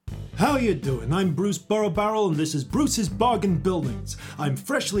How you doing? I'm Bruce Burrow-Barrel and this is Bruce's Bargain Buildings. I'm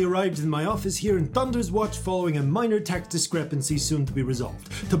freshly arrived in my office here in Thunder's Watch following a minor tax discrepancy soon to be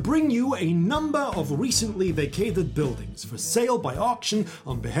resolved, to bring you a number of recently vacated buildings for sale by auction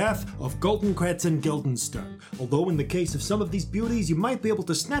on behalf of Goldenkreuz and Guildenstern. Although in the case of some of these beauties you might be able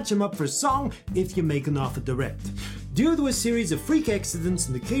to snatch them up for song if you make an offer direct. Due to a series of freak accidents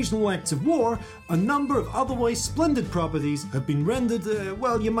and occasional acts of war, a number of otherwise splendid properties have been rendered,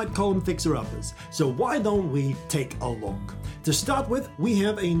 you might call them fixer-uppers. So why don't we take a look? To start with, we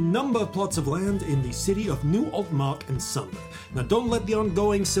have a number of plots of land in the city of New Altmark and Sunder. Now don't let the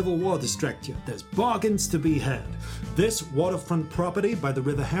ongoing civil war distract you. There's bargains to be had. This waterfront property by the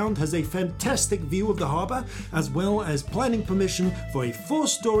River Hound has a fantastic view of the harbour, as well as planning permission for a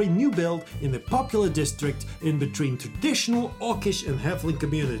 4-story new build in the popular district in between traditional Orcish and Halfling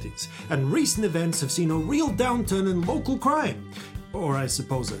communities. And recent events have seen a real downturn in local crime. Or I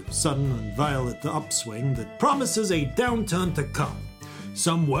suppose a sudden and violent upswing that promises a downturn to come.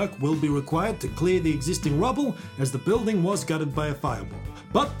 Some work will be required to clear the existing rubble, as the building was gutted by a fireball.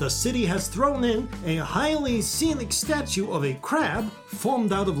 But the city has thrown in a highly scenic statue of a crab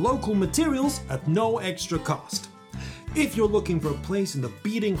formed out of local materials at no extra cost. If you're looking for a place in the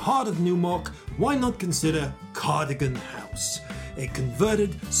beating heart of Newmark, why not consider Cardigan House? A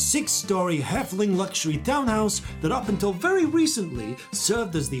converted 6-story halfling luxury townhouse that up until very recently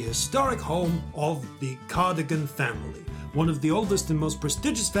served as the historic home of the Cardigan family, one of the oldest and most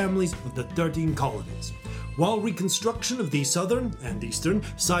prestigious families of the 13 colonies. While reconstruction of the southern and eastern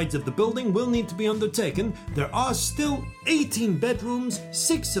sides of the building will need to be undertaken, there are still 18 bedrooms,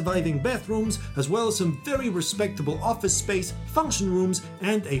 6 surviving bathrooms, as well as some very respectable office space, function rooms,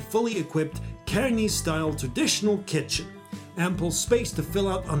 and a fully equipped Cairney-style traditional kitchen. Ample space to fill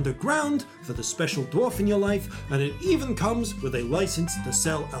out underground for the special dwarf in your life, and it even comes with a license to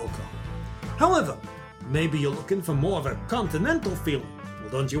sell alcohol. However, maybe you're looking for more of a continental feeling. Well,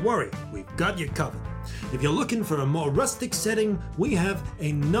 don't you worry, we've got you covered. If you're looking for a more rustic setting, we have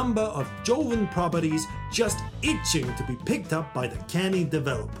a number of Jovan properties just itching to be picked up by the canny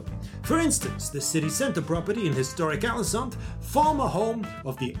developer. For instance, the city centre property in historic Alisant, former home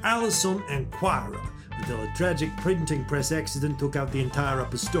of the Alisant Enquirer, until a tragic printing press accident took out the entire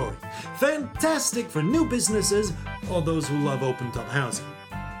upper story. Fantastic for new businesses or those who love open-top housing.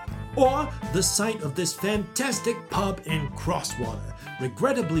 Or the site of this fantastic pub in Crosswater,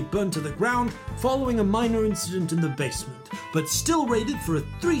 regrettably burned to the ground following a minor incident in the basement, but still rated for a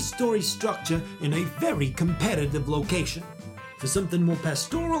 3-story structure in a very competitive location. For something more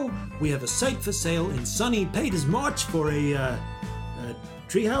pastoral, we have a site for sale in sunny Pater's March for a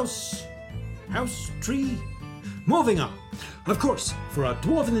treehouse? House tree? Moving on. Of course, for our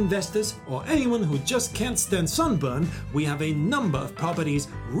dwarven investors or anyone who just can't stand sunburn, we have a number of properties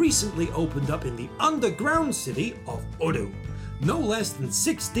recently opened up in the underground city of Odu. No less than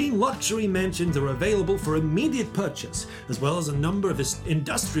 16 luxury mansions are available for immediate purchase, as well as a number of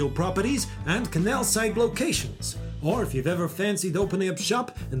industrial properties and canal-side locations. Or if you've ever fancied opening up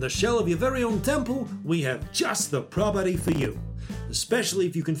shop in the shell of your very own temple, we have just the property for you. Especially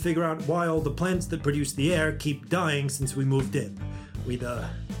if you can figure out why all the plants that produce the air keep dying since we moved in. We'd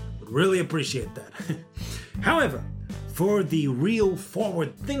really appreciate that. However, for the real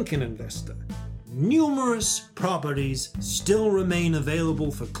forward-thinking investor, numerous properties still remain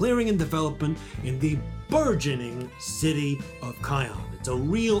available for clearing and development in the burgeoning city of Kion. It's a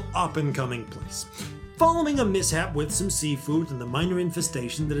real up-and-coming place. Following a mishap with some seafood and the minor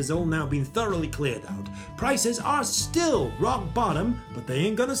infestation that has all now been thoroughly cleared out, prices are still rock bottom, but they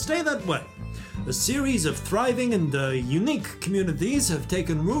ain't gonna stay that way. A series of thriving and unique communities have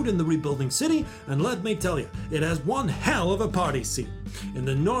taken root in the rebuilding city, and let me tell you, it has one hell of a party scene. In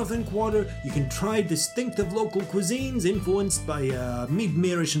the northern quarter, you can try distinctive local cuisines influenced by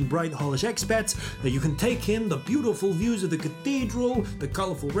Meadmerish and Bright Hallish expats. You can take in the beautiful views of the cathedral, the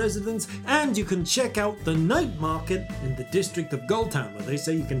colourful residents, and you can check out the night market in the district of Gulltown, where they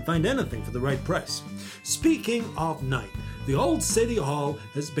say you can find anything for the right price. Speaking of night, the old city hall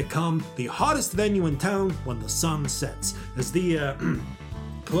has become the hottest venue in town when the sun sets, as the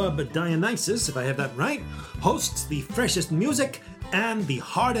Club Dionysus, if I have that right, hosts the freshest music and the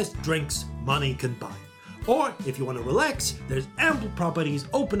hardest drinks money can buy. Or, if you want to relax, there's ample properties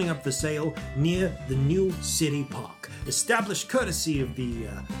opening up for sale near the new city park, established courtesy of the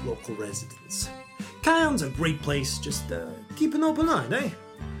local residents. Kion's a great place, just keep an open eye, eh?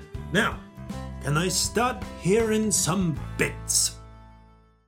 Now, can I start hearing some bits?